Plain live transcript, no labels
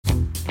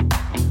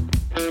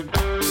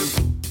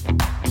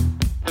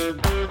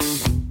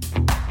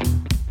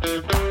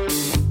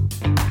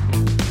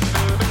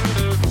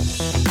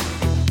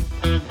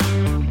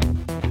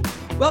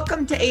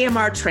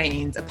AMR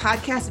Trains, a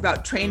podcast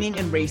about training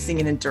and racing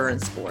in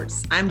endurance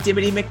sports. I'm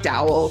Dimity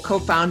McDowell,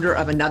 co-founder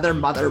of Another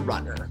Mother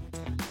Runner.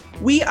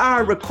 We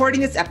are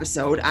recording this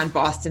episode on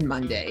Boston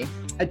Monday,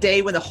 a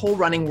day when the whole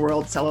running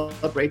world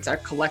celebrates our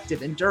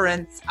collective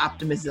endurance,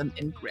 optimism,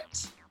 and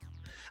grit.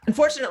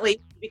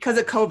 Unfortunately, because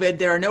of COVID,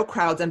 there are no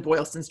crowds on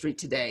Boylston Street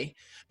today,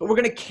 but we're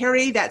going to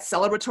carry that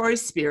celebratory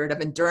spirit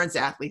of endurance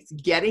athletes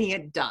getting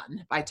it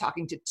done by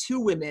talking to two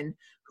women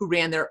who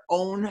ran their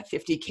own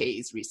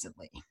 50Ks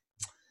recently.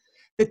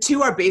 The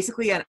two are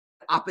basically on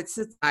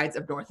opposite sides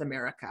of North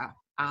America.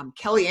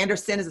 Kelly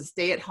Anderson is a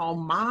stay-at-home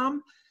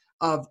mom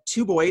of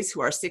two boys who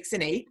are 6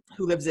 and 8,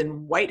 who lives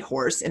in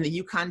Whitehorse in the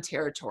Yukon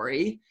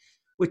Territory,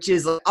 which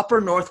is the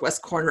upper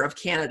northwest corner of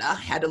Canada.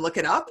 Had to look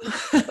it up.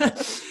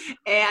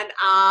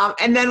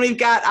 And then we've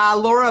got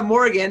Laura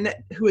Morgan,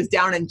 who is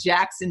down in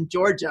Jackson,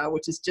 Georgia,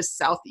 which is just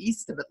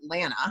southeast of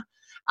Atlanta.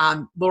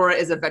 Laura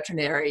is a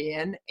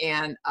veterinarian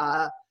and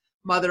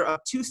mother of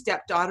 2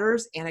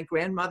 stepdaughters and a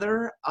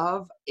grandmother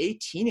of a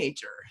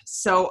teenager.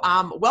 So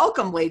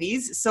welcome,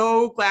 ladies.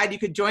 So glad you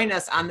could join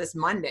us on this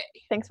Monday.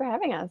 Thanks for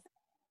having us.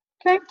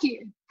 Thank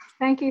you.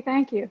 Thank you.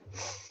 Thank you.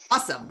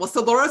 Awesome. Well,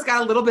 so Laura's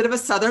got a little bit of a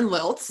Southern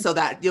lilt, so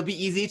that you'll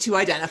be easy to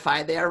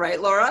identify there, right,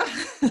 Laura?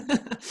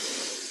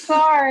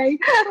 Sorry.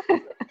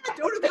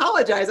 Don't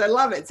apologize. I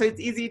love it. So it's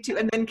easy to,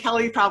 and then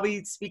Kelly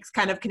probably speaks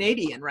kind of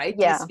Canadian, right?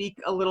 Yeah. Do you speak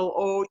a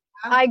little,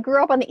 yeah? I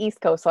grew up on the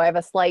East Coast, so I have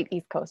a slight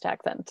East Coast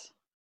accent.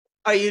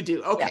 Oh, you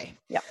do? Okay.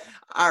 Yeah.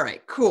 All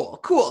right, cool.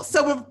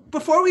 So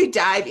before we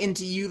dive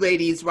into you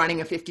ladies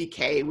running a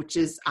 50K, which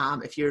is,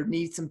 if you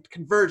need some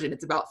conversion,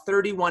 it's about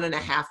 31 and a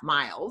half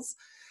miles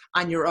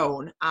on your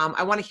own.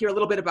 I want to hear a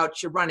little bit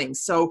about your running.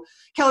 So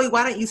Kelly,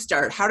 why don't you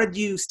start? How did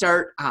you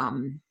start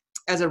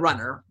as a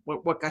runner?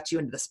 What got you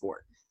into the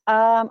sport?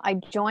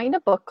 I joined a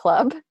book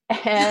club,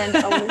 and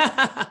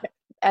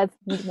as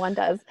one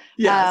does.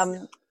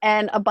 Yes.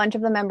 And a bunch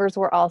of the members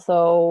were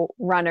also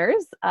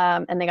runners,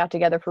 and they got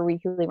together for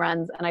weekly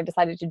runs, and I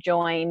decided to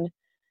join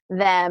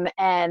them.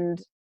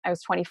 And I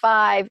was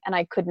 25, and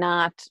I could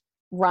not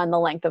run the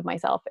length of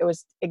myself. It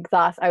was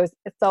exhausting. I was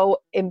so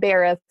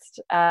embarrassed,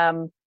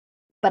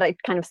 but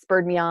it kind of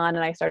spurred me on,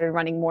 and I started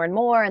running more and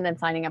more, and then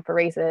signing up for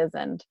races.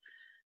 And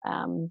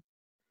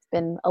it's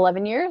been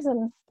 11 years,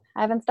 and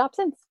I haven't stopped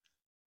since.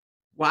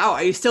 Wow.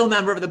 Are you still a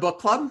member of the book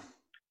club?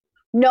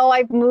 No,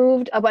 I've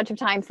moved a bunch of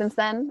times since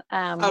then.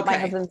 Okay. My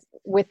husband's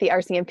with the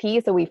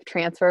RCMP, so we've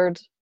transferred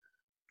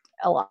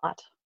a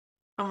lot.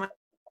 Oh my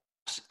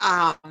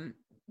gosh.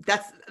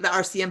 That's the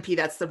RCMP.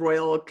 That's the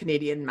Royal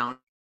Canadian Mounted.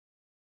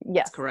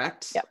 Yes.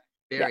 Correct? Yep.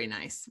 Very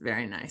nice.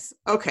 Very nice.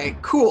 Okay,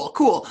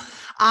 cool.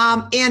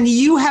 And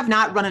you have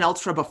not run an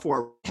ultra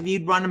before. Have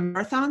you run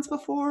marathons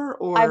before?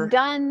 Or I've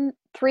done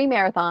 3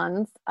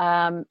 marathons,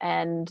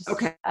 and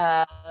okay.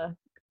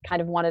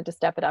 Kind of wanted to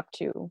step it up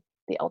to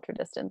the ultra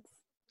distance.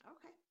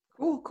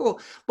 Cool.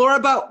 Laura,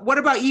 what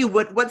about you?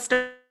 What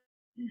started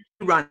you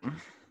running?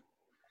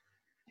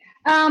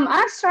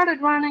 I started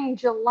running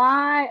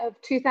July of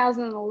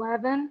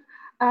 2011,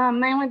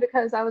 mainly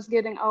because I was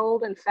getting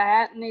old and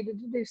fat and needed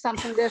to do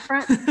something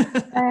different.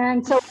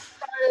 And so I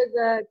started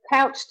the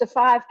Couch to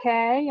 5K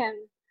and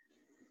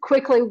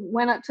quickly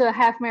went up to a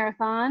half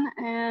marathon.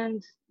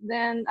 And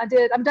then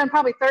I've done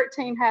probably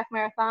 13 half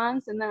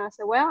marathons. And then I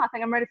said, well, I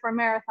think I'm ready for a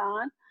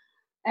marathon.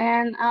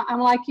 And I'm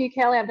like you,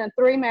 Kelly, I've done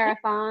 3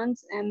 marathons.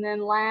 And then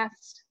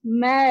last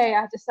May,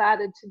 I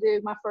decided to do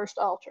my first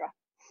ultra.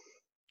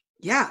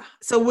 Yeah.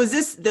 So was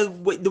this the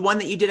one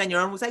that you did on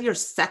your own? Was that your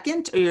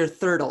second or your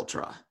third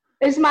ultra?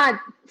 It's my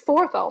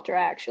 4th ultra,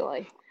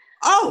 actually.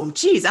 Oh,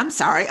 geez. I'm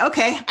sorry.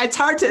 Okay. It's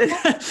hard to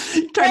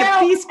try to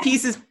piece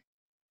pieces.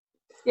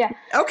 Yeah.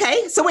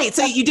 Okay. So wait,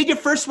 so you did your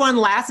first one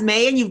last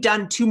May and you've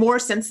done 2 more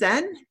since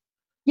then?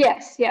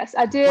 Yes,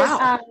 I did.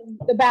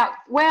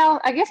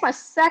 Wow. I guess my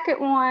second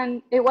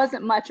one, it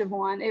wasn't much of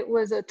one. It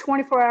was a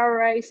 24-hour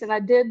race, and I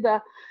did the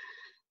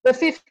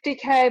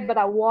 50K, but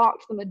I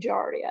walked the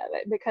majority of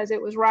it because it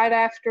was right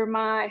after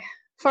my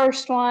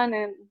first one,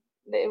 and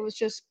it was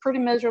just pretty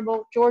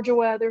miserable. Georgia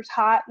weather's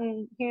hot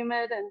and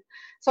humid, and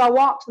so I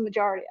walked the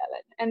majority of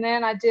it. And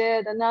then I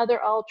did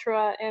another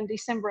ultra in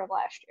December of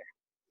last year.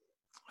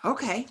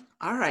 Okay.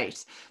 All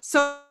right.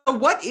 So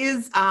what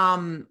is,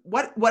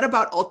 what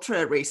about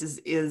ultra races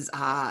is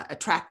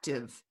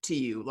attractive to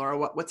you, Laura?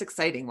 What's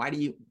exciting? Why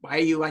are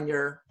you on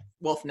your,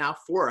 now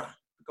 4,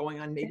 going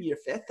on maybe your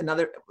 5th,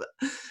 another?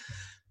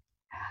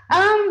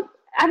 I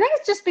think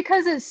it's just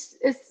because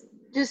it's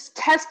just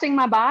testing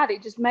my body,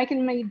 just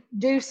making me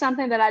do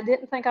something that I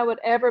didn't think I would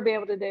ever be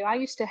able to do. I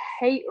used to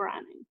hate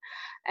running,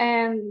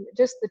 and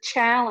just the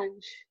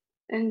challenge,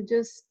 and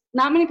just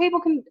not many people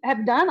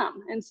have done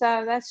them. And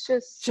so that's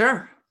just,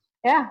 sure.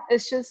 Yeah,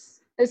 it's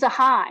a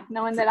high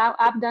knowing that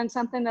I've done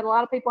something that a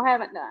lot of people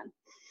haven't done.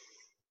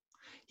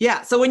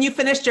 Yeah. So when you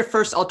finished your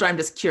first ultra, I'm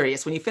just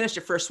curious, when you finished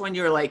your first one,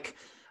 you were like,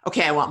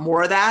 okay, I want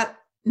more of that.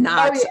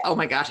 Not, oh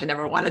my gosh, I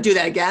never want to do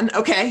that again.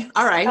 Okay.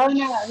 All right. Oh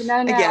no.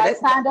 I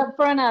signed up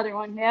for another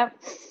one. Yep.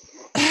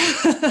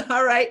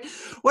 All right.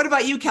 What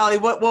about you, Kelly?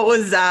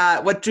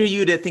 What drew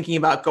you to thinking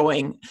about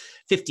going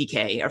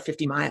 50K or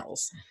 50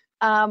 miles?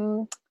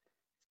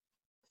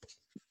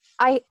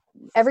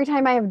 Every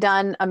time I have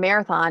done a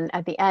marathon,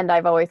 at the end,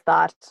 I've always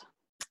thought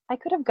I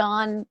could have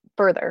gone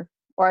further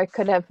or I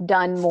could have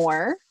done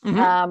more.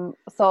 Mm-hmm.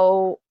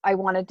 So I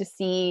wanted to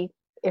see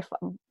if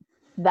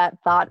that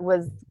thought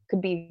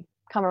could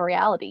become a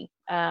reality.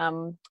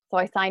 So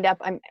I signed up.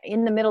 I'm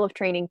in the middle of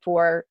training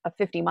for a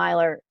 50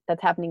 miler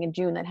that's happening in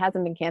June that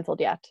hasn't been canceled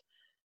yet.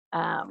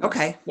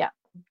 Okay. Yeah.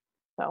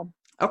 So.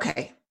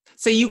 Okay.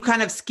 So you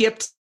kind of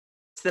skipped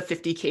the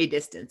 50K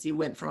distance. You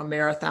went from a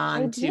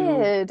marathon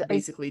to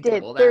basically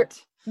double that.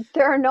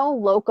 There are no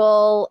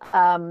local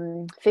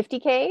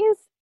 50Ks.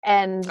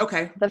 And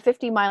okay. The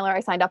 50 miler I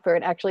signed up for,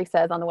 it actually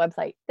says on the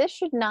website, this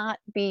should not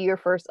be your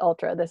first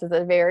ultra. This is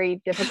a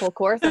very difficult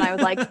course. And I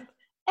was like,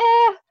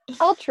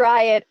 I'll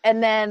try it.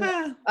 And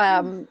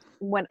then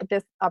when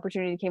this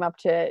opportunity came up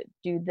to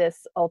do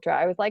this ultra,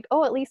 I was like,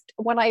 oh, at least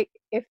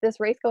if this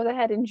race goes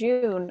ahead in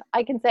June,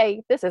 I can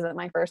say this isn't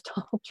my first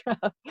ultra.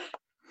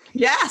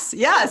 Yes.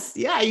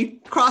 Yeah. You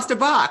crossed a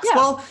box. Yeah.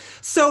 Well,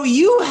 so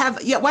you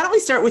have, why don't we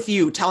start with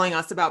you telling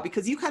us about,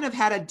 because you kind of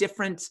had a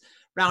different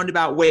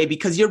roundabout way,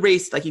 because your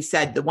race, like you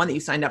said, the one that you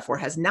signed up for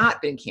has not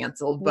been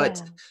canceled,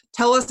 but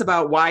tell us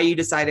about why you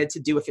decided to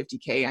do a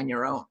 50K on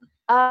your own.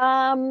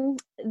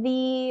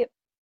 The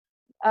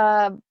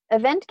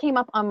event came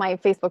up on my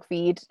Facebook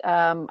feed.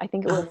 I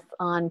think it was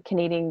on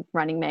Canadian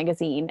Running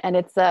Magazine, and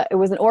it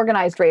was an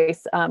organized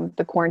race,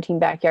 the Quarantine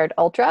Backyard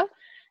Ultra.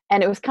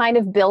 And it was kind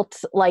of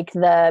built like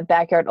the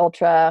Backyard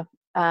Ultra,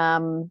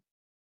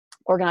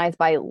 organized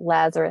by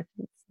Lazarus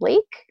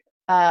Lake,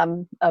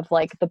 of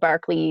like the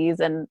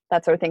Barclays and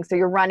that sort of thing. So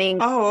you're running.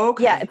 Oh,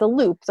 okay. Yeah, it's a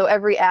loop. So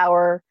every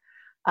hour,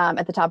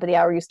 at the top of the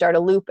hour, you start a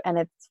loop, and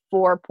it's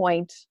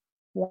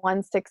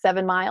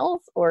 4.167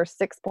 miles or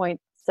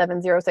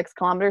 6.706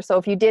 kilometers. So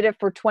if you did it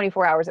for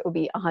 24 hours, it would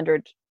be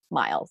 100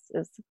 miles.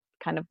 Is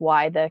kind of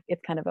why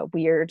it's kind of a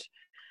weird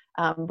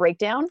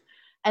breakdown.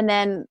 And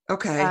then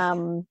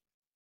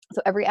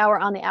so every hour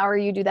on the hour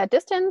you do that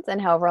distance,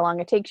 and however long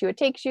it takes you,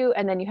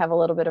 and then you have a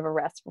little bit of a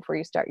rest before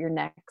you start your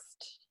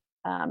next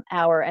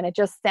hour. And it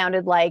just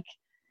sounded like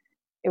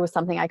it was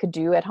something I could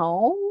do at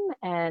home,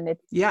 and it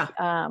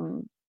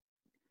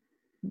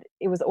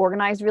was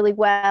organized really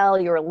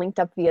well. You were linked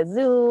up via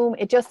Zoom.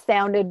 It just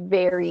sounded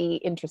very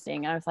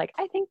interesting. And I was like,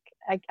 I think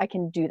I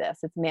can do this.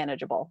 It's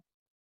manageable.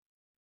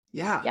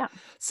 Yeah.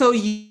 So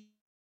you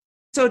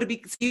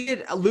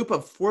did a loop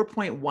of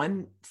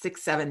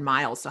 4.167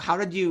 miles. So how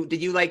did you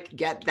like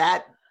get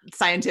that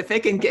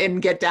scientific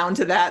and get down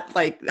to that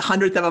like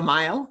 100th of a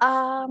mile?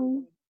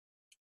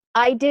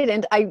 I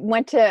didn't. I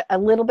went to a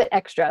little bit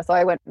extra. So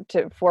I went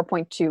to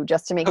 4.2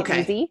 just to make it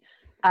easy.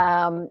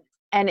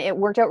 And it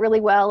worked out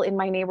really well in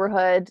my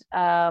neighborhood.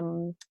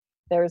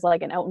 There's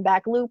like an out and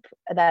back loop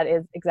that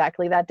is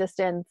exactly that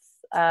distance.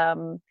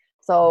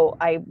 So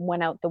I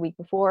went out the week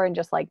before and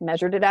just like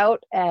measured it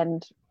out,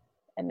 and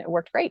it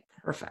worked great.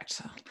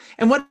 Perfect.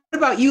 And what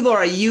about you,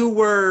 Laura? You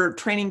were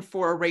training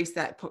for a race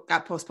that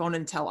got postponed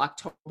until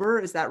October.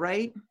 Is that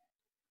right?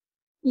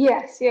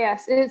 Yes.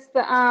 It's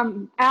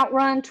the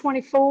Outrun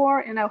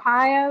 24 in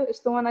Ohio. It's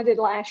the one I did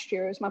last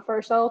year. It was my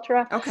first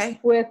ultra. Okay.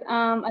 With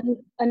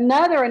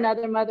another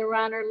mother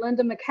runner,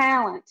 Linda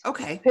McCallant.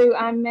 Okay. Who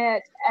I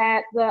met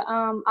at the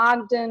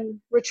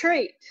Ogden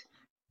retreat.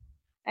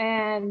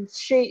 And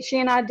she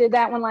and I did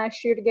that one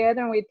last year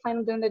together, and we planned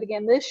on doing it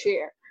again this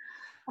year.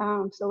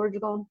 So we're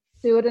just going to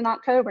do it in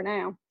October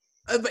now.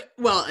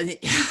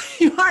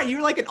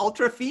 You're like an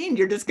ultra fiend.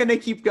 You're just going to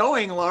keep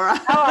going, Laura.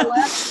 Oh, I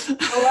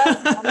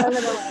love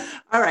it.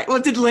 All right. Well,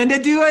 did Linda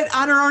do it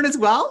on her own as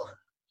well?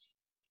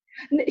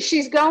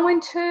 She's going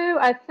to,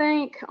 I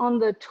think, on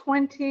the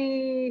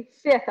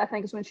 25th, I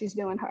think is when she's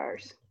doing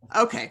hers.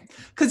 Okay.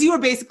 Because you were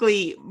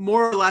basically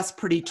more or less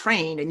pretty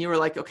trained, and you were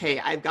like, okay,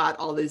 I've got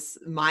all this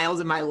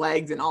miles in my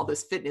legs and all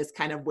this fitness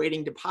kind of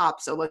waiting to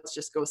pop. So let's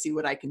just go see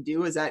what I can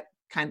do. Is that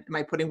am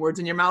I putting words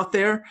in your mouth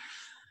there?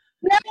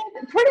 No,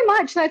 pretty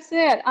much that's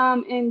it.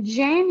 In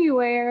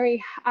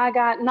January, I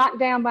got knocked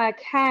down by a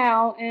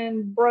cow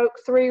and broke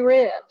 3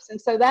 ribs.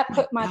 And so that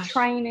put my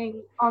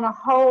training on a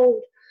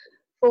hold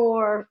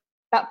for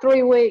about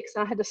 3 weeks.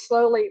 And I had to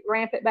slowly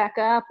ramp it back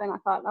up. And I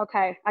thought,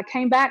 okay, I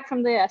came back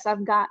from this.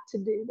 I've got to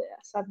do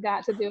this. I've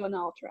got to do an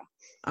ultra.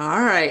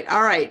 All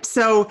right.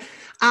 So,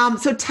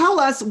 so tell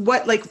us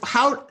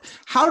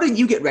how did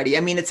you get ready? I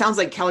mean, it sounds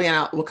like Kelly,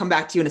 and we'll come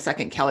back to you in a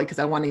second, Kelly, because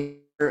I want to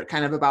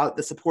kind of about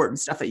the support and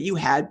stuff that you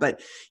had,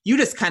 but you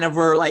just kind of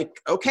were like,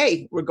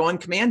 okay, we're going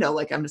commando.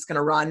 Like, I'm just going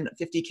to run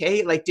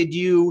 50K. Like, did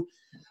you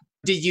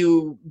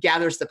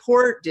gather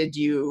support? Did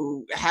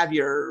you have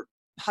your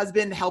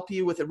husband help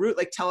you with a route?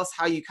 Like, tell us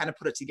how you kind of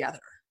put it together.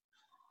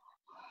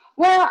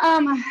 Well,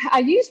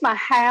 I use my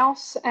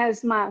house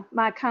as my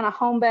kind of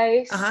home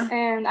base,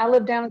 and I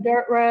live down a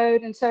dirt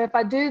road. And so if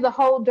I do the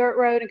whole dirt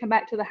road and come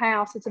back to the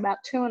house, it's about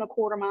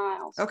 2.25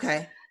 miles.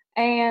 Okay.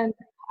 And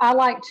I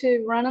like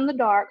to run in the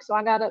dark, so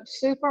I got up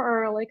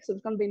super early because it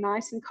was going to be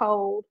nice and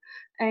cold,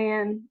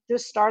 and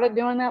just started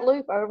doing that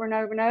loop over and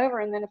over and over.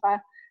 And then if I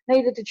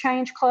needed to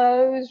change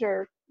clothes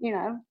or,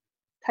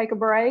 take a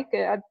break.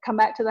 I'd come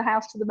back to the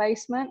house, to the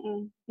basement,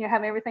 and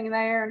have everything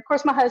there. And of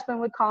course, my husband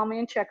would call me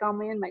and check on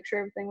me and make sure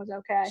everything was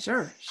okay.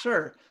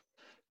 Sure.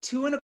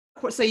 2.25.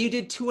 So you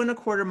did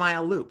 2.25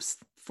 mile loops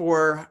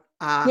for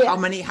Yes. how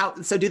many?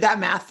 So do that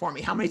math for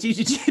me. How many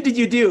did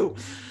you do?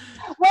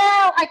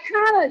 Well, I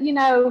kind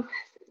of,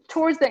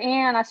 towards the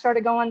end, I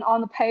started going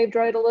on the paved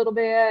road a little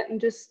bit and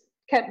just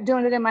kept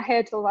doing it in my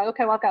head till like,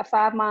 okay, well, I've got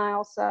 5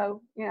 miles.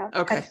 So,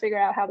 Okay. had to figure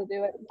out how to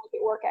do it and make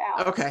it work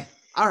out. Okay.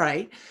 All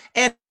right.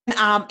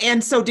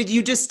 And so did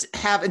you just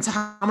and so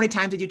how many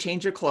times did you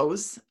change your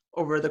clothes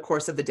over the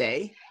course of the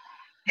day?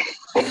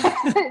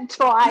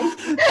 Twice.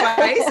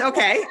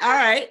 Okay. All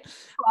right.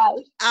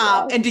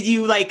 Twice. And did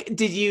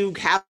you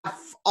have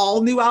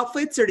all new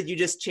outfits, or did you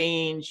just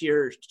change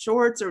your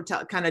shorts, or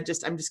I'm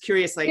just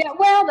curious, like. Yeah,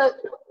 well,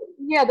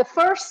 the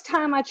first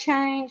time I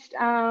changed,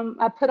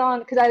 I put on,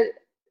 because I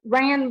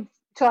ran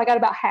till I got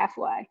about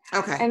halfway.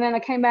 Okay. And then I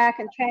came back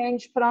and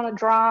changed, put on a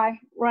dry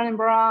running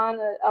bra and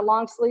a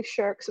long sleeve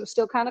shirt because it was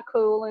still kind of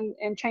cool,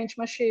 and changed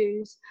my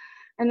shoes.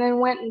 And then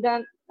went and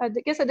done, I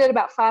guess I did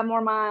about 5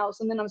 more miles,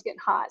 and then I was getting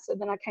hot. So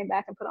then I came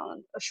back and put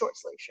on a short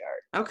sleeve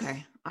shirt.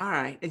 Okay. All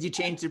right. Did you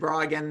change the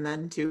bra again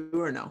then too,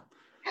 or no?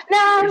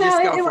 No,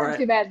 it wasn't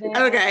too bad then.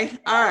 Okay.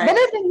 All right. But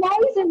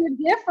it's amazing the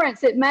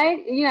difference it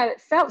made.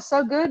 It felt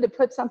so good to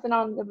put something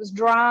on that was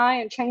dry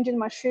and changing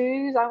my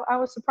shoes. I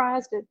was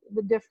surprised at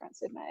the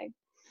difference it made.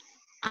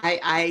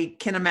 I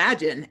can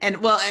imagine. And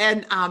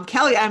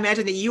Kelly, I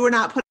imagine that you were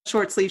not putting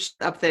short sleeve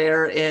up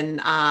there in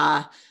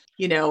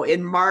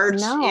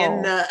March.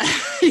 No.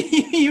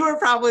 You were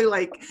probably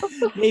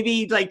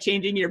maybe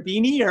changing your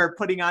beanie or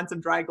putting on some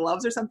dry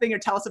gloves or something, or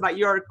tell us about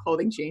your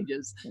clothing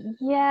changes.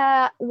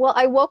 Yeah. Well,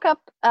 I woke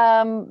up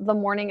the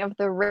morning of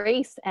the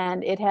race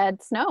and it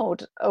had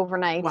snowed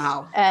overnight.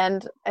 Wow.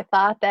 And I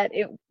thought that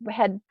it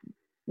had,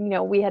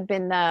 we had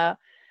been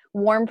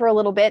warm for a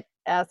little bit.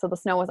 So the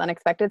snow was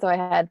unexpected. So I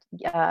had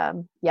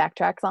yak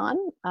tracks on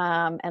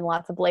and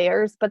lots of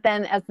layers. But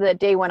then as the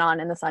day went on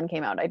and the sun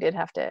came out, I did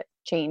have to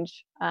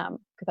change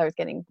because I was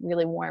getting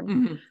really warm.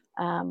 Mm-hmm.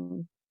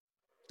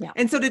 Yeah.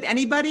 And so did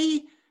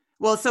anybody,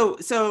 Laura,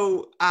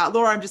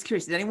 I'm just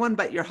curious, did anyone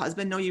but your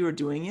husband know you were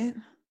doing it?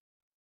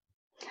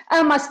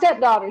 My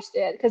stepdaughters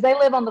did, because they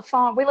live on the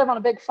farm. We live on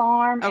a big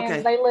farm, Okay.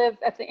 and they live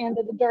at the end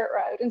of the dirt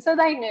road. And so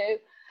they knew,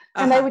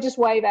 and they would just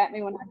wave at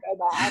me when I go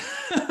by.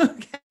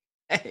 Okay.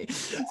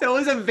 So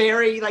it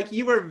was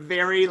you were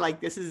very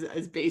this is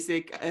as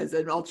basic as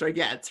an ultra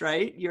gets,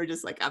 right? You're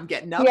just I'm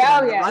getting up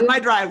and run my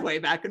driveway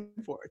back and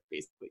forth,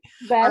 basically.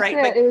 That's all right,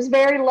 it. It was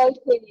very low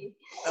key.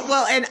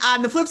 Well, and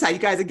on the flip side, you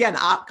guys, again,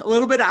 a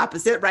little bit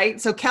opposite, right?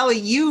 So Kelly,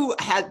 you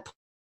had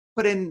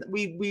put in,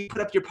 we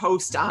put up your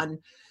post on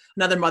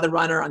Another Mother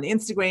Runner on the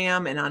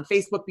Instagram and on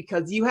Facebook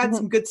because you had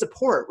some good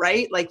support,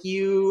 right?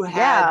 You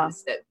had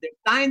there's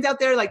signs out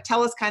there.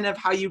 Tell us kind of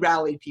how you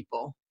rallied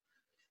people.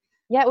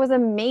 Yeah, it was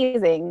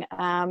amazing.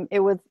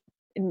 It was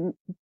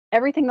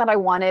everything that I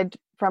wanted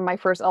from my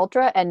first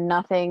ultra and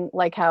nothing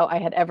like how I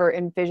had ever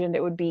envisioned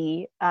it would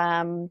be.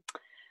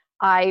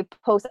 I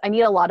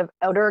need a lot of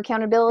outer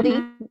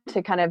accountability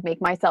to kind of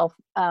make myself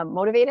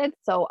motivated.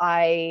 So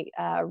I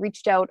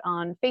reached out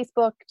on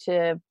Facebook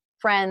to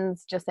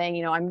friends just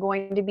saying, I'm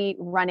going to be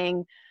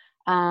running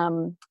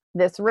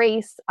this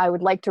race. I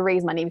would like to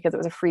raise money because it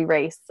was a free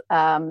race.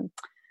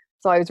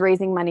 So I was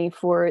raising money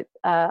for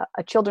a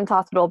children's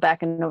hospital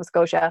back in Nova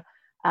Scotia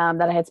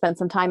that I had spent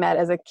some time at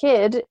as a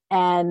kid.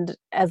 And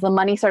as the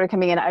money started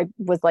coming in, I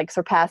was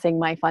surpassing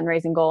my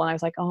fundraising goal. And I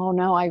was like, oh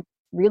no, I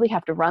really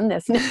have to run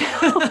this now.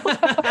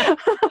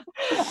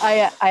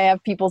 I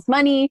have people's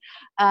money.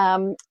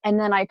 And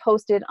then I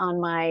posted on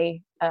my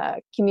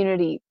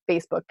community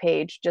Facebook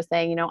page just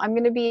saying, I'm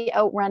going to be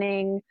out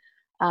running.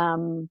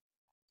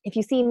 If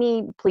you see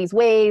me, please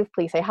wave,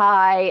 please say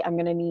hi. I'm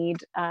going to need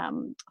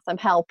some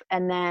help.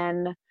 And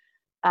then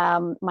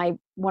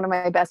one of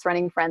my best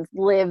running friends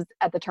lives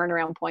at the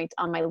turnaround point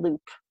on my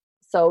loop.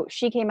 So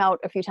she came out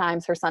a few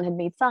times. Her son had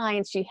made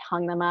signs. She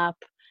hung them up.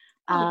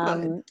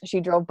 She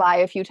drove by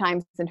a few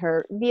times in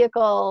her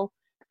vehicle.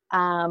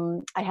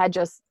 I had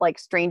just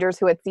strangers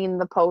who had seen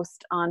the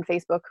post on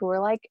Facebook who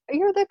were like,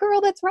 you're the girl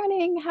that's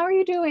running. How are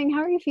you doing?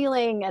 How are you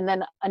feeling? And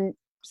then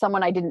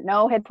someone I didn't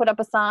know had put up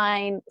a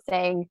sign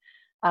saying,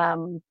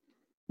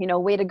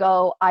 way to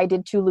go. I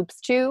did 2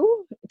 loops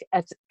too,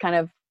 as kind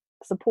of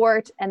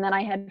support. And then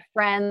I had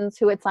friends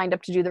who had signed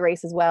up to do the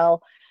race as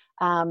well,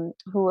 who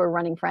were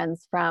running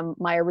friends from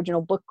my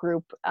original book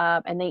group.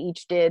 And they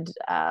each did,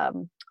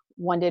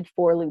 one did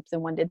 4 loops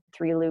and one did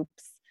 3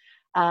 loops.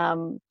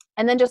 And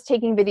then just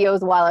taking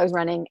videos while I was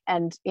running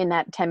and in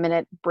that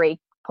 10-minute break,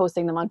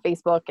 posting them on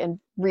Facebook and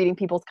reading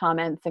people's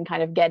comments and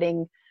kind of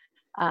getting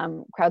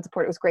crowd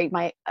support. It was great.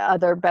 My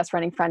other best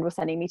running friend was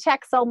sending me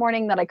texts all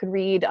morning that I could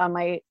read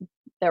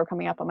they were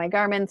coming up on my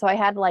Garmin. So I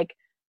had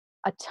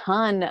a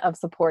ton of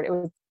support. It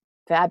was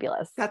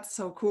fabulous. That's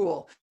so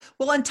cool.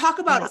 Well, and talk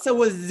about, so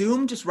was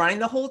Zoom just running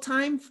the whole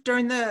time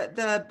during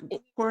the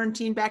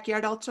quarantine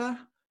backyard ultra?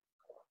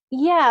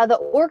 Yeah, the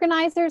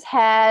organizers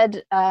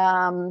had,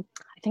 I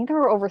think there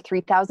were over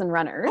 3,000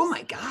 runners. Oh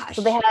my gosh.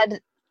 So they had,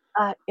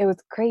 it was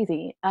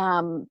crazy.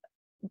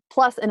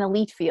 Plus an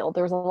elite field.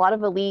 There was a lot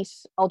of elite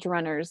ultra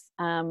runners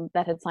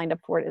that had signed up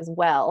for it as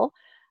well.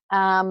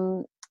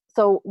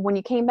 So when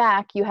you came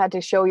back, you had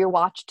to show your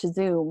watch to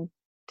Zoom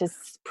to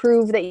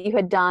prove that you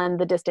had done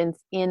the distance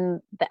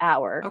in the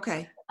hour.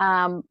 Okay.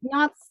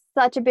 Not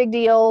such a big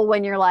deal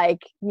when you're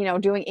like,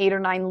 doing 8 or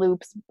 9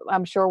 loops.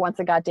 I'm sure once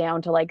it got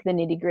down to like the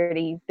nitty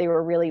gritty, they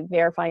were really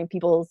verifying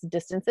people's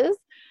distances.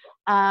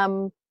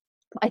 I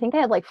think they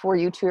had like 4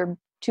 YouTube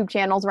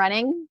channels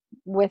running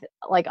with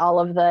like all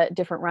of the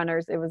different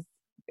runners. It was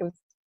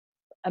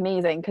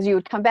amazing because you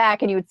would come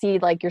back and you would see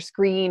like your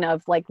screen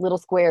of like little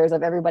squares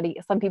of everybody.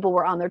 Some people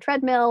were on their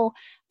treadmill.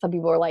 Some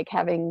people were like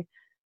having,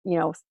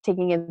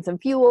 taking in some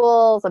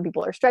fuel. Some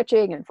people are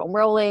stretching and foam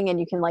rolling, and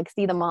you can like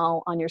see them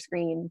all on your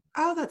screen.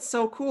 Oh, that's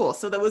so cool.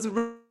 So that was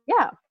a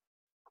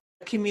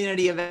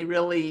community of a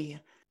really,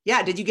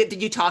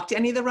 Did you talk to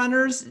any of the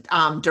runners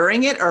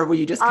during it, or were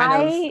you just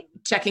kind of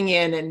checking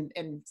in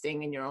and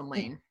staying in your own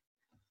lane?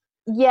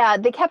 Yeah,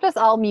 they kept us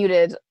all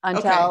muted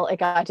until it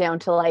got down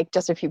to like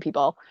just a few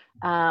people.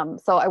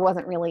 So I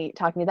wasn't really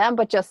talking to them,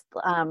 but just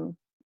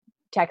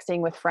texting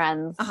with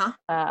friends,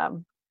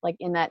 like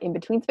in that in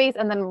between space.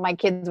 And then my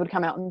kids would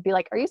come out and be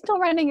like, "Are you still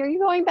running? Are you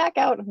going back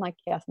out?" I'm like,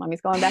 "Yes,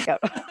 Mommy's going back out."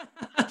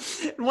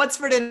 What's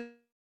for dinner,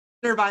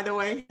 by the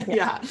way?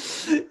 Yeah.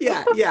 So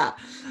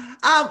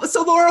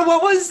Laura,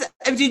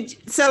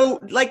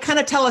 kind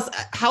of tell us,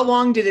 how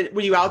long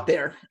were you out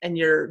there and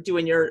you're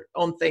doing your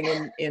own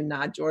thing in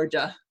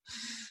Georgia?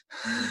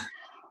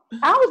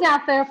 I was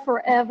out there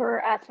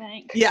forever, I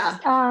think. Yeah.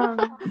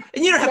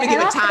 And you don't have to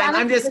give a time.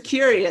 I'm just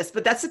curious,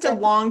 but that's such a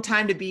long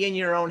time to be in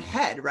your own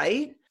head,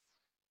 right?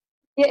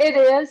 Yeah, it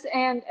is.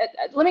 And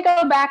let me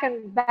go back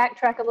and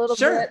backtrack a little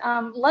bit.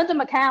 Linda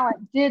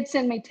McCallan did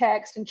send me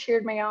text and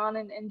cheered me on,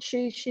 and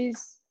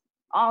she's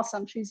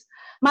awesome. She's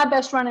my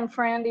best running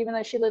friend, even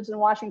though she lives in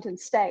Washington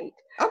State.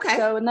 Okay.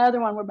 So another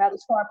one, we're about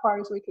as far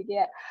apart as we could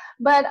get.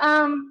 But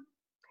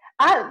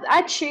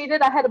I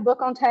cheated. I had a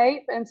book on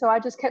tape, and so I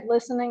just kept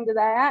listening to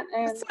that.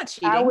 And that's not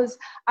cheating.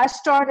 I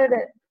started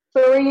at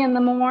 3 a.m,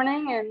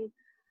 and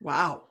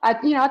wow.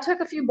 I took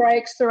a few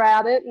breaks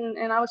throughout it,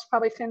 and I was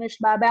probably finished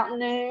by about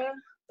noon.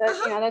 But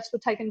that's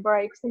with taking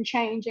breaks and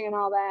changing and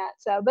all that.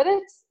 So, but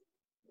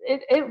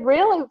it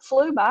really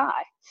flew by.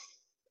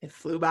 It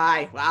flew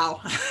by. Wow.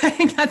 I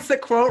think that's the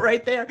quote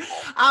right there.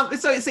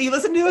 So you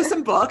listened to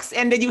some books,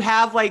 and did you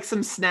have like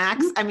some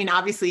snacks? I mean,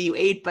 obviously you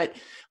ate, but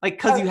like,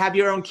 cause you have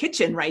your own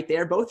kitchen right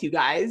there, both you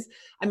guys.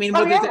 I mean,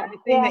 was there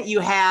anything that you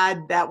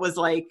had that was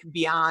like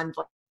beyond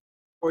like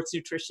sports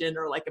nutrition,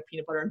 or like a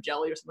peanut butter and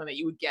jelly or something that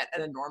you would get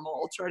at a normal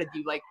ultra? Did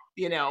you like,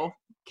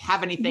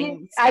 have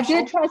anything special? I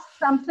did try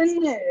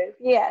something new.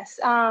 Yes.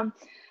 I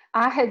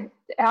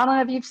don't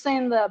know if you've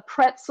seen the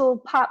pretzel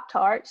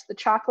Pop-Tarts, the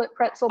chocolate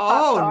pretzel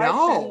Pop-Tarts.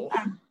 Oh,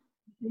 no.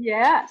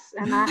 Yes.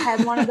 And I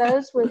had one of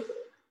those with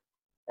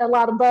a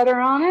lot of butter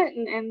on it,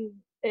 and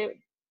it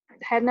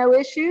had no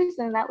issues,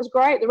 and that was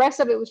great. The rest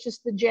of it was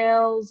just the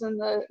gels and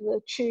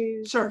the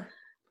chews. Sure.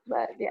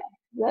 But yeah,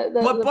 what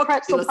the book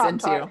pretzel did you listen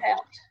to?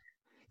 Helped.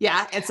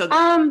 Yeah, and so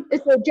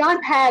it's a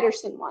John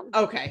Patterson one.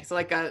 Okay, so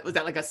was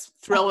that like a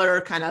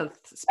thriller kind of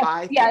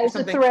spy? Yeah, it's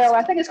a thriller.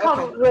 I think it's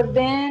called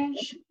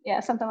Revenge.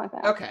 Yeah, something like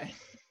that. Okay,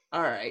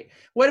 all right.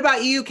 What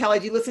about you, Kelly?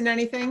 Did you listen to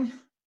anything?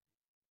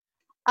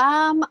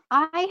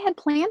 I had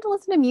planned to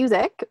listen to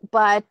music,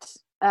 but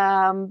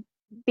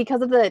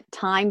because of the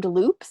timed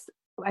loops,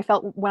 I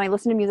felt when I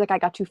listened to music, I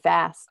got too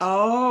fast.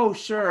 Oh,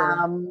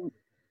 sure.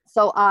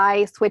 So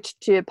I switched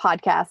to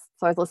podcasts.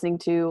 So I was listening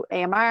to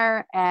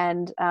AMR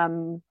and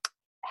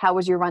How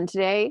Was Your Run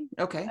Today?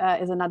 Okay.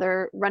 Is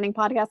another running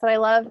podcast that I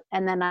love.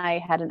 And then I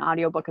had an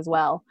audiobook as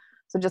well.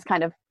 So just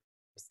kind of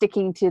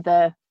sticking to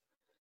the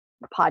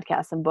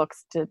podcasts and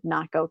books to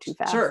not go too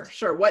fast.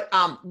 Sure. What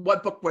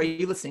book were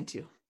you listeting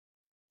to?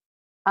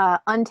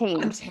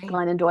 Untamed.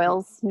 Glennon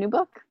Doyle's new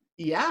book.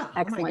 Yeah.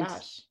 Excellent. Oh my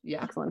gosh.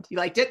 Yeah. Excellent. You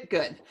liked it?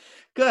 Good.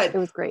 It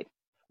was great.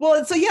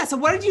 Well, so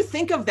what did you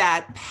think of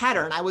that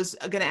pattern? I was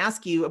going to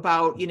ask you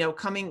about,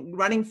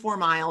 running 4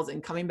 miles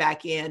and coming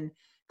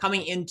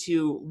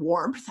into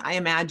warmth, I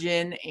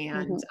imagine,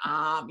 and,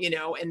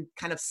 and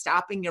kind of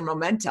stopping your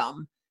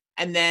momentum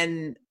and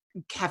then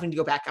having to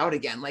go back out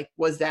again. Like,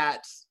 was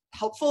that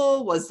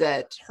helpful? Was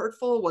that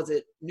hurtful? Was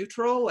it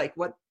neutral? Like,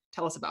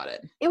 tell us about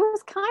it. It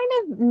was kind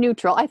of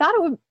neutral. I thought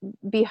it would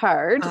be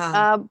hard,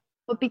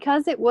 but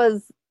because it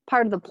was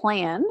part of the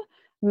plan,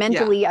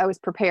 mentally, I was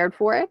prepared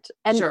for it.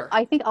 And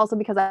I think also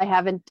because I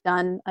haven't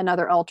done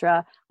another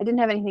ultra, I didn't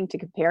have anything to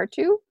compare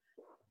to.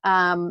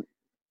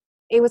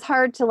 It was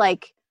hard to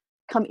like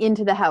come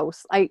into the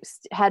house. I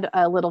had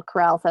a little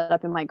corral set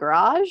up in my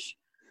garage.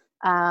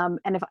 And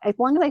as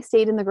long as I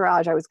stayed in the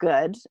garage, I was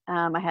good.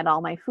 I had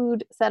all my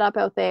food set up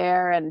out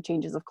there and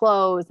changes of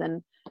clothes.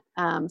 And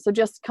so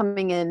just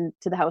coming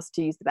into the house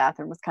to use the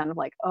bathroom was kind of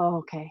like, oh,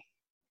 okay.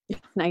 It's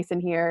nice in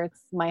here.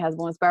 My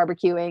husband was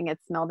barbecuing. It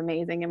smelled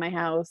amazing in my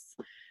house.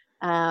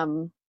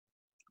 So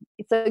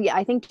yeah,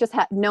 I think just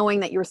knowing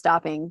that you were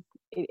stopping,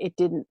 it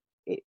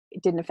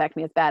it didn't affect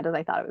me as bad as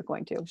I thought it was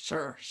going to.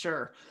 Sure.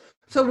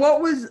 So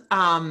what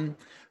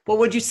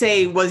would you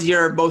say was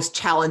your most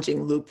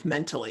challenging loop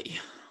mentally?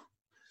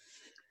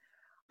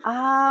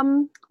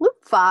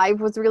 Loop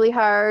 5 was really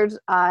hard.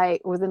 I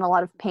was in a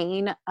lot of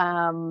pain,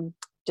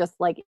 just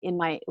like in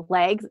my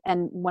legs.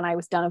 And when I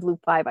was done of loop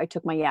 5, I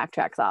took my yak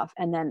tracks off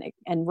and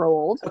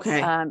rolled,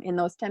 in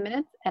those 10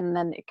 minutes. And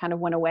then it kind of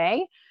went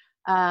away,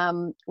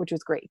 which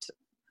was great.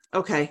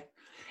 Okay.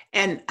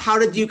 And how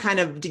did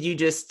you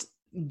just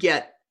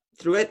get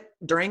through it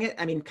during it?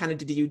 I mean, kind of,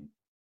 did you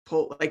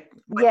pull, like,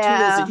 what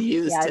tools did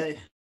you use to,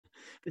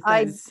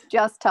 besides... I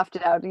just toughed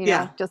it out,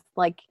 just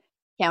like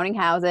counting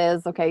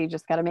houses. Okay. You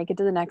just got to make it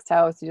to the next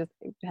house. You just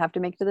have to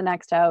make it to the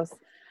next house.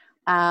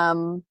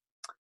 And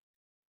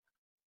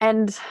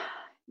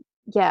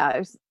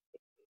it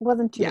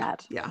wasn't too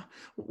bad. Yeah.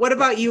 What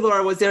about you,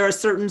 Laura? Was there a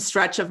certain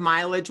stretch of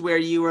mileage where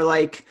you were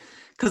like,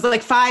 because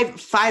like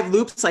five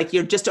loops, like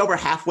you're just over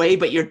halfway,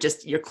 but you're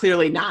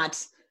clearly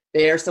not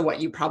there. So what,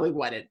 you probably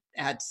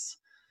at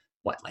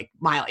like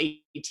mile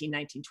 18,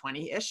 19,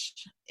 20-ish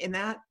in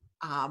that?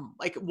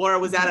 Like, Laura,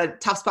 was that a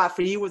tough spot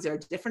for you? Was there a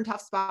different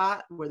tough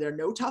spot? Were there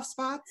no tough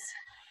spots?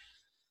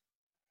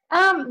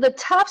 The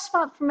tough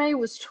spot for me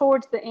was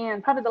towards the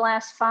end, probably the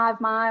last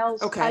 5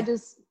 miles. Okay. I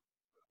just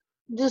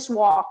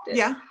walked it.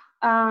 Yeah.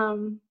 I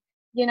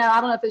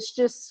don't know if it's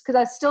just because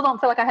I still don't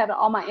feel like I have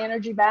all my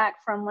energy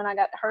back from when I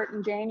got hurt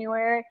in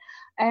January.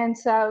 And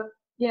so,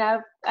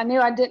 I knew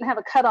I didn't have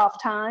a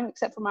cutoff time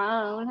except for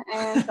my own.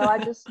 And so I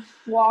just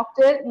walked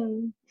it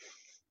and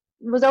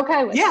was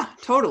okay with it. Yeah,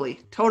 totally.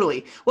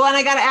 Well, and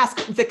I got to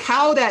ask, the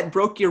cow that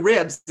broke your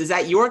ribs, is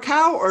that your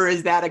cow or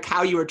is that a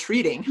cow you were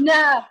treating?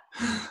 No,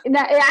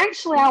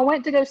 actually I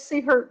went to go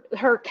see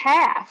her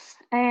calf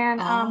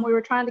and we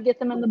were trying to get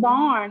them in the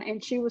barn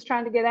and she was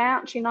trying to get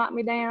out and she knocked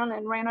me down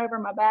and ran over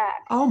my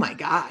back. Oh my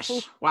gosh.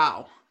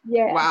 Wow.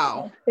 Yeah.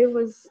 Wow. It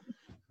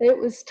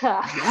was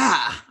tough.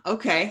 Yeah.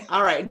 Okay.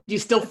 All right. Do you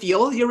still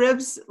feel your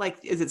ribs? Like,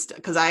 is it,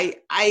 because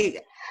I've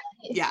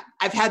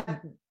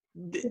had,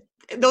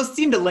 those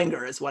seem to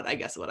linger is what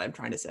I'm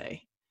trying to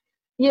say.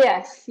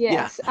 Yes.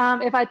 Yeah.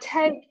 If I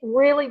take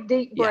really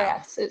deep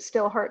breaths, it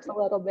still hurts a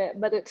little bit,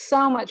 but it's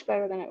so much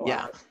better than it was.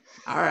 Yeah.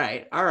 All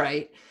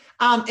right.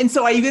 And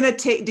so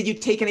did you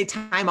take any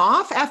time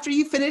off after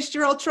you finished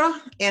your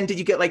ultra? And did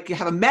you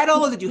have a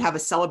medal? Did you have a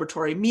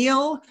celebratory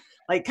meal?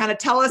 Like, kind of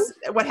tell us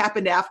what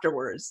happened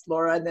afterwards,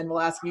 Laura, and then we'll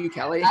ask you,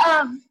 Kelly.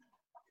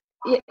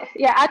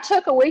 Yeah, I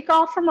took a week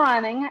off from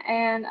running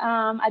and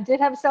I did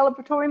have a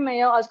celebratory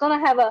meal. I was going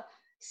to have a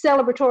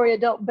celebratory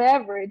adult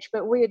beverage,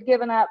 but we had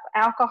given up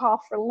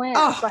alcohol for Lent,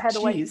 so I had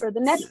to wait for the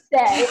next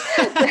day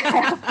to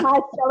have my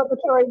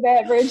celebratory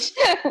beverage.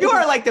 You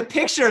are like the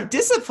picture of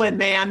discipline,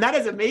 man. That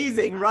is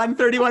amazing. Run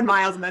 31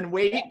 miles and then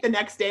wait the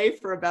next day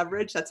for a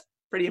beverage. That's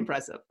pretty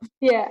impressive.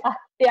 Yeah,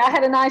 I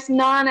had a nice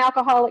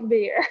non-alcoholic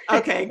beer.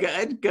 Okay,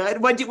 good.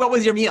 What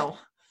was your meal?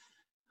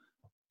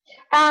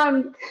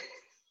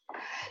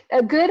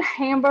 A good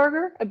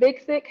hamburger, a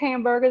big thick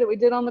hamburger that we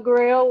did on the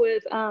grill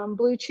with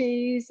blue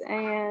cheese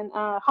and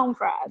home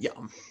fries.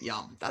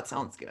 Yum. That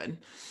sounds good.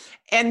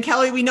 And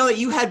Kelly, we know that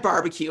you had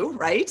barbecue,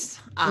 right?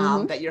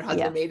 That your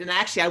husband made. And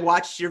actually, I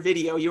watched your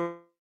video.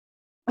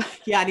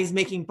 And he's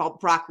making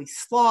broccoli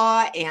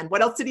slaw. And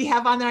what else did he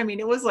have on there? I mean,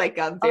 it was like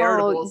a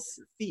veritable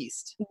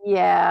feast.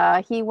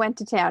 Yeah, he went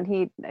to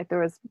town. There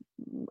was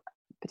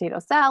potato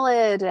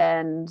salad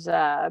and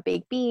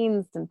baked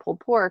beans and pulled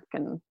pork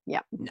and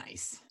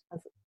Nice.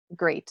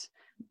 Great.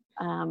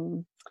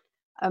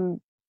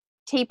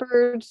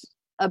 Tapered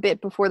a bit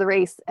before the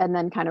race and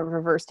then kind of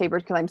reverse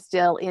tapered because I'm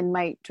still in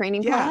my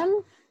training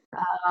plan.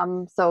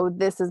 So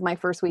this is my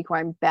first week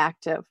where I'm back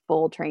to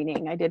full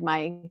training. I did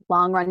my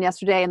long run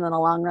yesterday and then a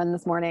long run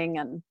this morning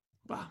and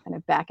kind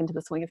of back into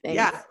the swing of things.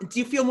 Yeah. Do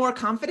you feel more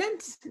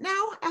confident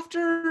now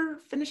after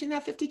finishing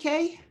that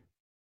 50K?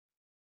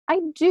 I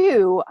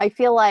do. I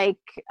feel like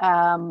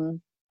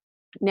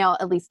now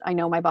at least I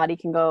know my body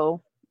can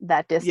go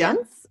that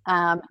distance.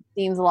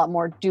 Seems a lot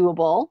more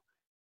doable.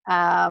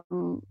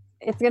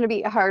 It's going to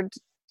be hard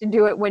to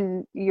do it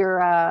when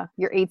your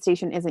aid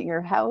station isn't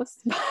your house.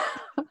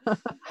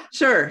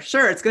 Sure.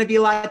 It's going to be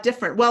a lot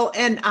different. Well,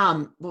 and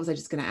what was I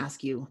just going to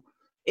ask you?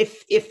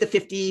 If the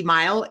 50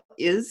 mile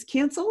is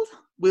canceled,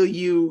 will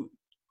you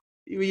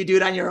do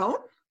it on your own?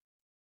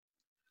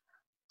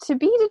 To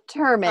be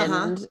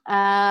determined.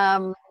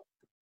 I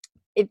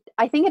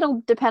think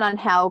it'll depend on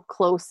how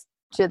close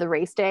to the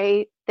race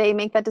day they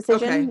make that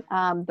decision.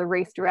 Okay. The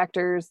race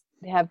directors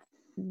have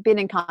been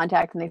in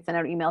contact and they sent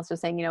out emails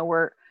just saying,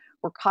 we're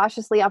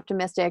cautiously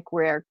optimistic.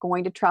 We're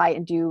going to try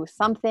and do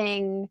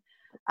something.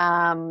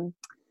 We're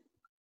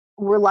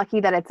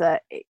lucky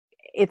that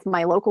it's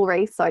my local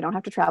race, so I don't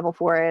have to travel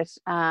for it.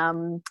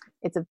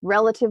 It's a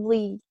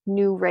relatively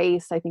new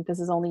race. I think this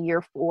is only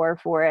year 4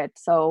 for it.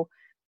 So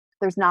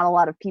there's not a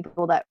lot of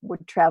people that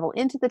would travel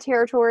into the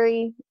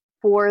territory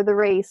for the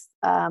race.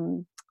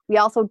 We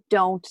also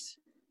don't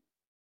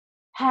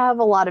have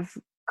a lot of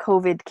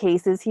COVID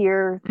cases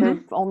here.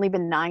 There've only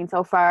been 9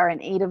 so far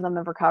and 8 of them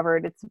have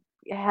recovered.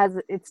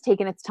 it's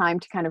taken its time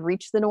to kind of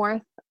reach the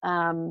north.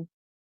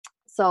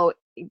 So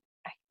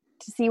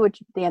to see what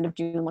the end of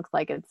June looks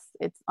like,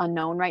 it's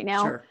unknown right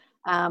now.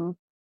 Sure.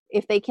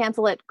 If they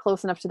cancel it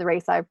close enough to the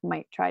race, I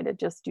might try to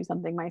just do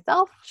something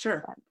myself.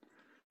 Sure.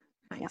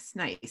 But,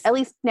 nice. At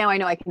least now I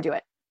know I can do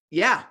it.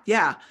 Yeah.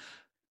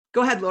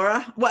 Go ahead,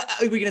 Laura. What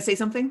are we going to say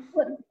something?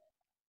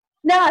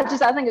 No, I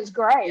think it's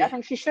great. Yeah. I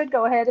think she should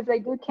go ahead. If they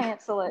do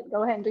cancel it,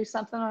 go ahead and do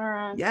something on her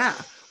own. Yeah.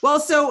 Well,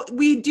 so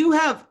we do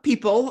have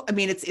people, I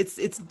mean,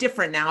 it's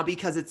different now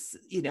because it's,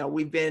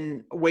 we've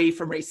been away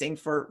from racing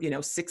for,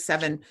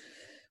 6-7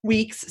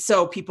 weeks.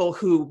 So people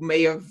who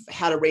may have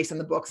had a race on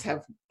the books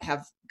have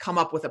come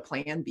up with a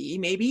plan B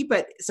maybe.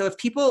 But so if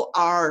people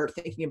are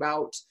thinking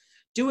about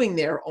doing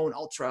their own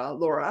ultra,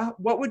 Laura,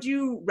 what would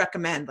you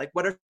recommend? Like,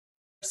 what are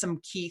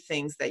some key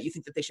things that you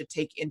think that they should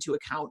take into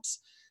account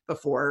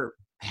before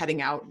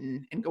heading out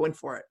and going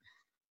for it?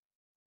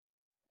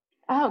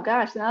 Oh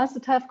gosh, now that's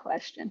a tough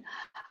question.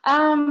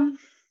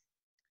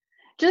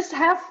 Just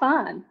have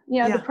fun.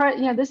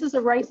 This is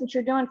a race that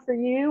you're doing for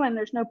you, and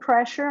there's no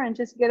pressure, and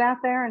just get out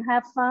there and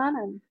have fun,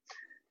 and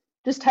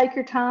just take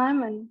your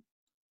time and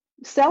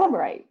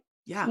celebrate.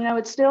 Yeah.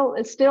 It's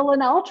still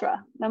an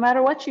ultra. No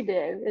matter what you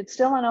do, it's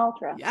still an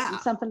ultra. Yeah.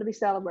 It's something to be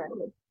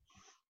celebrated.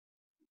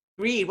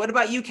 Reed, what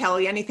about you,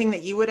 Kelly? Anything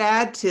that you would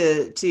add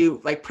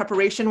to like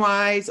preparation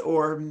wise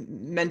or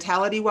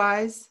mentality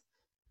wise?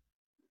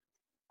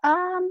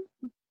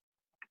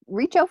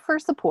 Reach out for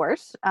support.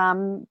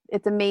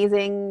 It's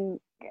amazing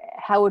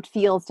how it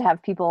feels to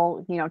have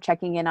people,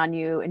 checking in on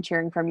you and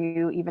cheering from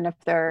you, even if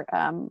they're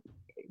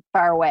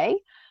far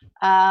away.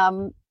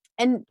 And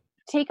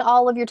take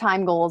all of your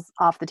time goals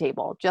off the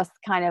table. Just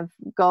kind of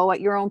go at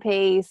your own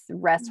pace,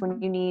 rest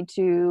when you need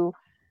to,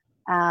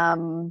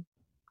 and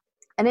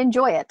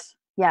enjoy it.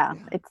 Yeah.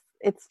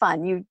 It's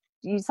fun.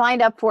 You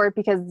signed up for it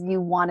because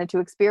you wanted to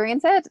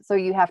experience it. So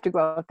you have to go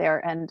out there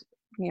and,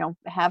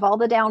 have all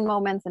the down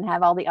moments and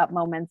have all the up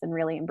moments and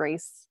really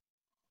embrace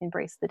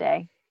the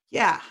day.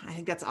 Yeah. I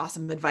think that's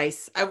awesome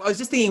advice. I was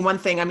just thinking one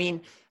thing. I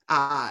mean,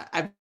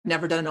 I've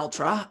never done an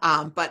ultra,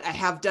 but I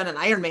have done an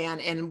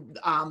Ironman,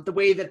 and the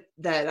way that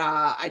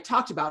I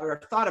talked about it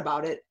or thought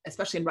about it,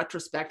 especially in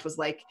retrospect, was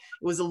like,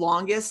 it was the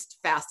longest,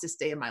 fastest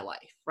day of my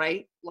life,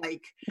 right?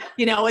 Like,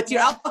 you're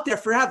out there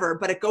forever,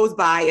 but it goes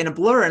by in a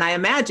blur. And I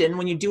imagine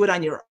when you do it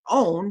on your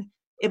own,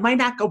 it might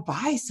not go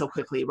by so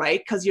quickly, right?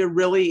 Because you're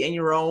really in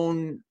your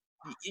own,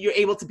 you're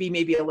able to be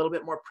maybe a little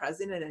bit more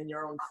present and in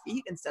your own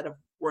feet instead of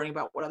worrying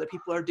about what other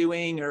people are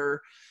doing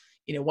or,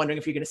 wondering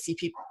if you're going to see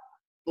people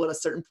at a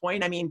certain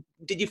point. I mean,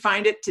 did you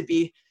find it to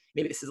be,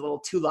 maybe this is a little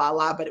too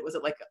la-la, but was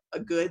it like a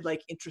good,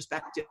 like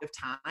introspective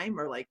time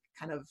or like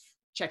kind of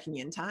checking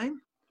in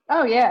time?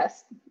 Oh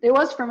yes, it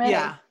was for me.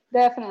 Yeah,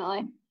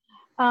 definitely.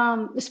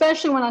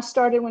 Especially when I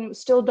started, when it was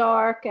still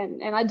dark,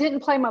 and I didn't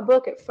play my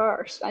book at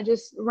first. I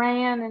just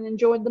ran and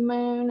enjoyed the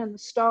moon and the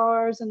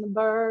stars and the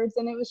birds.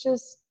 And it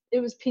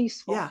was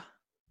peaceful. Yeah.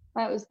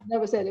 That was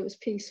it. It was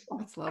peaceful.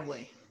 That's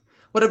lovely.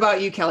 What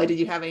about you, Kelly? Did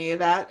you have any of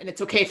that? And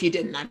it's okay if you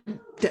didn't. I'm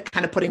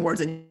kind of putting words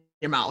in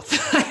your mouth.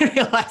 I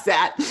realize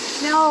that.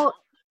 No,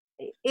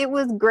 it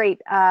was great.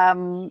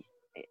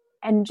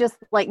 And just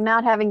like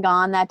not having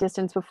gone that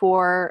distance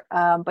before,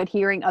 but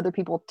hearing other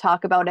people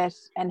talk about it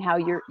and how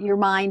your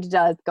mind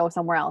does go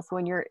somewhere else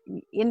when you're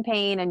in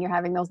pain and you're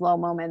having those low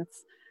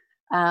moments.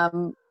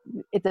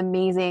 It's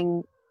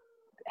amazing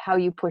how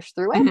you push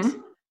through it.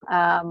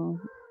 Mm-hmm.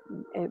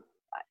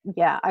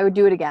 I would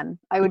do it again.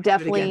 I would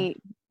definitely,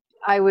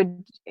 at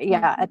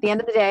the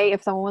end of the day,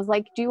 if someone was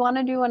like, do you want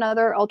to do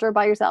another ultra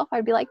by yourself?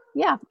 I'd be like,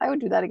 yeah, I would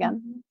do that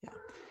again. Yeah.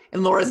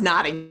 And Laura's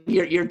nodding.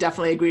 You're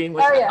definitely agreeing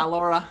with that,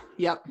 Laura.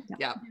 Yep.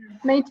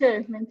 Me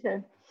too.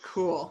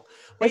 Cool.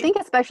 I think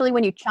especially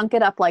when you chunk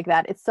it up like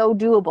that, it's so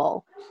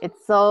doable.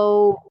 It's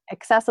so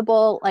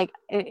accessible. Like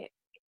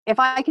if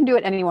I can do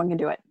it, anyone can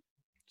do it.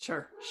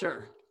 Sure.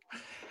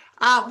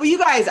 Well, you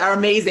guys are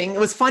amazing. It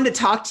was fun to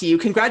talk to you.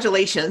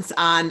 Congratulations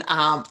on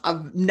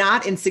a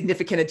not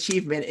insignificant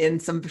achievement in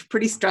some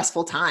pretty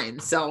stressful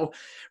times. So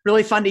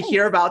really fun to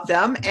hear about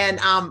them. And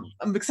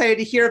I'm excited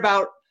to hear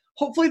about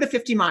hopefully the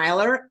 50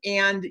 miler,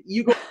 and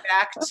you go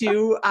back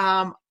to,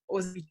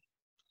 was it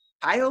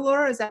Ohio,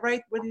 Laura? Is that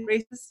right? Where the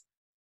races?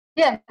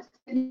 Yeah.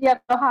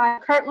 Yep. Ohio,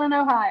 Kirtland,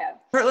 Ohio.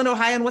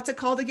 And what's it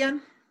called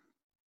again?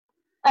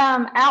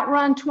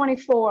 Outrun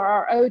 24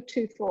 or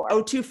 024.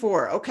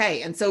 024.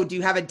 Okay. And so do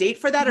you have a date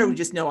for that, or we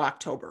just know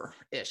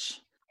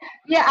October-ish?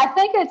 Yeah, I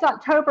think it's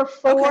October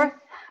 4th.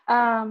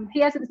 Okay.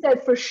 He hasn't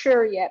said for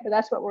sure yet, but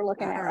that's what we're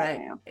looking at right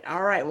now.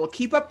 All right. Well,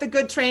 keep up the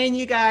good training,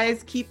 you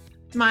guys. Keep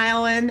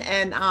smiling,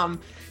 and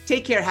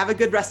take care. Have a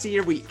good rest of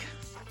your week.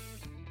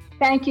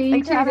 Thank you.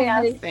 Thanks for having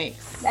us. Thanks.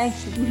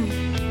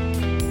 Thanks.